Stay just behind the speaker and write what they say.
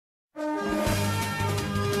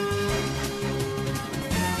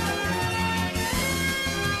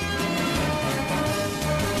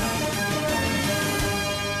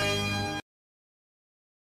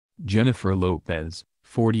Jennifer Lopez,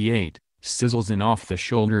 48, sizzles an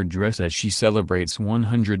off-the-shoulder dress as she celebrates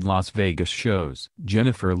 100 Las Vegas shows.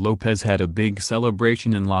 Jennifer Lopez had a big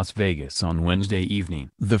celebration in Las Vegas on Wednesday evening.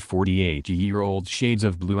 The 48-year-old Shades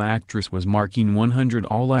of Blue actress was marking 100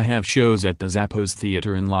 All I Have shows at the Zappos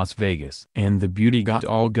Theater in Las Vegas. And the beauty got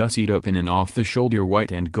all gussied up in an off-the-shoulder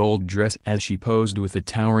white and gold dress as she posed with a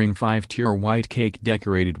towering 5-tier white cake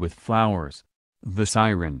decorated with flowers. The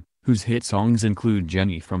siren, whose hit songs include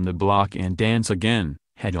Jenny from the Block and Dance Again,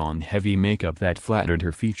 had on heavy makeup that flattered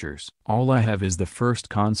her features. All I Have is the first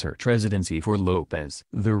concert residency for Lopez.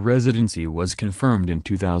 The residency was confirmed in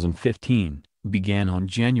 2015, began on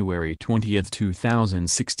January 20,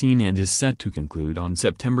 2016 and is set to conclude on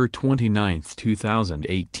September 29,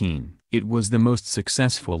 2018. It was the most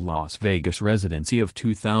successful Las Vegas residency of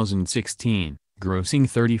 2016, grossing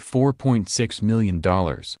 $34.6 million.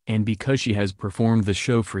 And because she has performed the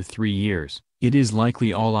show for 3 years, it is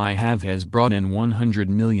likely All I Have has brought in $100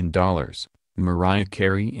 million. Mariah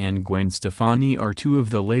Carey and Gwen Stefani are two of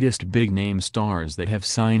the latest big-name stars that have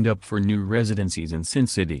signed up for new residencies in Sin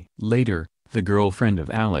City. Later, the girlfriend of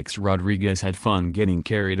Alex Rodriguez had fun getting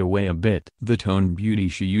carried away a bit. The Tone beauty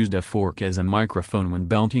she used a fork as a microphone when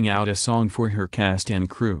belting out a song for her cast and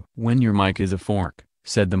crew. "When your mic is a fork,"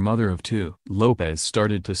 said the mother of two. Lopez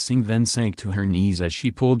started to sing then sank to her knees as she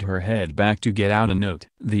pulled her head back to get out a note.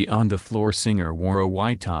 The on-the-floor singer wore a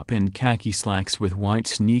white top and khaki slacks with white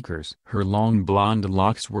sneakers. Her long blonde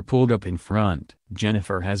locks were pulled up in front.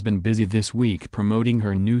 Jennifer has been busy this week promoting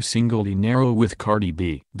her new single Dinero with Cardi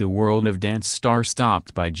B. The World of Dance star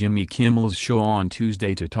stopped by Jimmy Kimmel's show on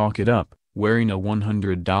Tuesday to talk it up, wearing a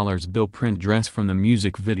 $100 bill print dress from the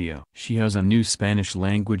music video. She has a new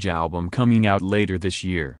Spanish-language album coming out later this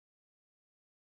year.